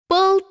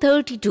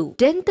32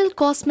 Dental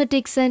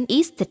Cosmetics and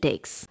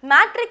Aesthetics.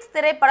 Matrix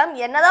திரைப்படம்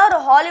என்னதான் ஒரு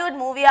ஹாலிவுட்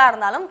மூவியா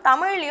இருந்தாலும்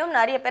தமிழ்லயும்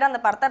நிறைய பேர் அந்த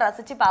படத்தை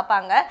ரசிச்சு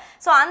பார்ப்பாங்க.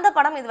 ஸோ அந்த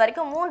படம் இது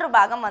வரைக்கும் 3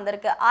 பாகம்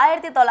வந்திருக்கு.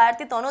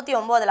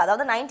 1999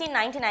 அதாவது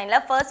 1999ல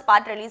ஃபர்ஸ்ட்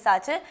பார்ட் ரிலீஸ்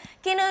ஆச்சு.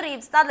 கினு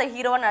ரீவ்ஸ் தான் அந்த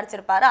ஹீரோவா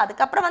நடிச்சிருப்பாரு.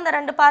 அதுக்கப்புறம் வந்த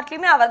 2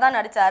 பார்ட்லயுமே அவர் தான்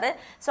நடிச்சாரு.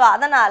 ஸோ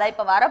அதனால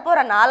இப்போ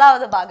வரப்போற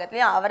 4வது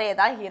பாகத்துலயும் அவரே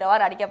தான் ஹீரோவா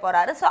நடிக்க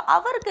போறாரு. ஸோ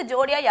அவருக்கு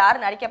ஜோடியா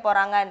யார் நடிக்க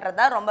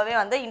போறாங்கன்றதா ரொம்பவே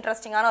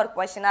இன்ட்ரெஸ்டிங்கான ஒரு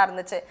கொஸ்டினா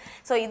இருந்துச்சு.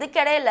 ஸோ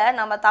இதுக்கிடையில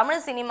நம்ம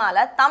தமிழ் சினிமால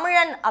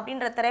தமிழன்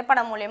அப்படின்ற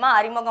திரைப்படம் மூலமா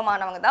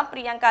அறிமுகமானவங்க தான்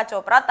பிரியங்கா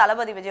சோப்ரா.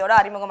 தளபதி விஜயோட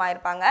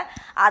அறிமுகமாயிருப்பாங்க.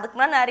 அதுக்கு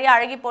முன்னாடி நிறைய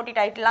அழகி போட்டி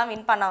டைட்டில்லாம்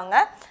வின் பண்ணவங்க.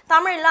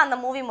 தமிழ்ல அந்த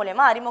மூவி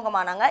மூலமா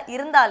அறிமுகமானாங்க.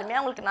 இருந்தாலுமே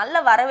அவங்களுக்கு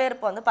நல்ல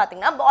வரவேற்பு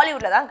பாத்தீங்கன்னா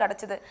பாலிவுட்ல தான்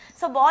கிடைச்சது.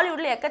 ஸோ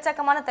பாலிவுட்ல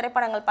எக்கச்சக்கமான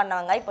திரைப்படங்கள்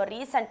பண்ணவங்க. இப்போ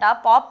ரீசெண்டா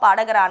பாப்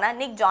பாடகரான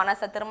நிக்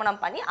ஜானஸை திருமணம்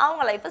பண்ணி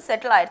அவங்க லைஃப்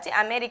செட்டில் ஆயிடுச்சு.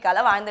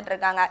 அமெரிக்கால வாழ்ந்துட்டு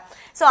இருக்காங்க.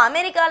 ஸோ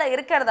அமெரிக்கால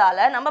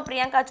இருக்கிறதால நம்ம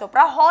பிரியங்கா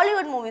சோப்ரா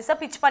ஹாலிவுட் மூவிஸை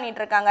பிச்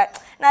பண்ணிட்டு இருக்காங்க.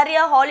 நிறைய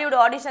ஹாலிவுட்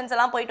ஆடிஷன்ஸ்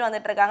எல்லாம் போயிட்டு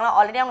வந்துட்டு இருக்காங்க.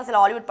 ஆல்ரெடி அவங்க சில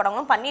ஹாலிவுட்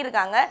படங்களும்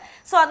பண்ணியிருக்காங்க.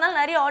 ஸோ அதனால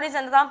நிறைய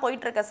ஆடிஷன்ஸ் தான்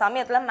போயிட்டு இருக்க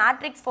சமயத்தில்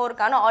மேட்ரிக்ஸ்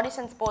 4க்கான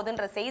ஆடிஷன்ஸ்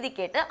போகுதுன்ற செய்தி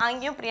கேட்டு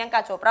அங்கேயும் பிரியங்கா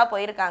சோப்ரா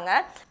போயிருக்காங்க.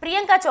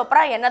 பிரியங்கா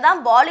சோப்ரா என்னதான்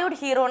பாலிவுட்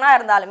ஹீரோனா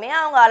இருந்தாலுமே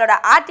அவங்களோட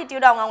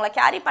ஆட்டிடியூட் அவங்கள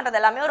கேரி பண்றது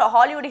எல்லாமே ஒரு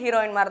ஹாலிவுட்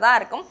ஹீரோயின் மாதிரி தான்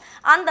இருக்கும்.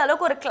 அந்த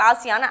அளவுக்கு ஒரு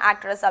கிளாஸியான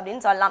ஆக்ட்ரஸ்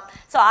அப்படின்னு சொல்லலாம்.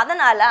 ஸோ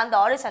அதனால அந்த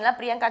ஆடிஷன்ல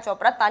பிரியங்கா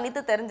சோப்ரா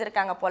தனித்து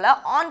தெரிஞ்சிருக்காங்க போல.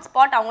 ஆன்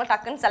ஸ்பாட் அவங்க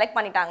டக்குன்னு செலக்ட்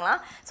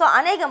பண்ணிட்டாங்களாம். ஸோ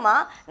அநேகமா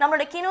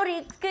நம்மளோட கினு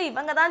ரீவ்ஸ்க்கு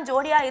இவங்க தான்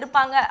ஜோடியா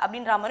இருப்பாங்க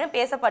அப்படின்ற மாதிரியும்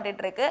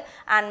பேசப்பட்டு இருக்கு.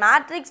 And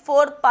matrix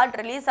 4th part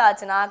release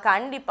ஆச்சுன்னா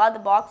கண்டிப்பா அது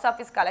பாக்ஸ்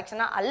ஆஃபீஸ்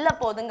கலெக்ஷனா அல்ல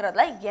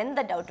போகுதுங்கிறதுல எந்த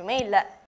டவுட்டுமே இல்லை.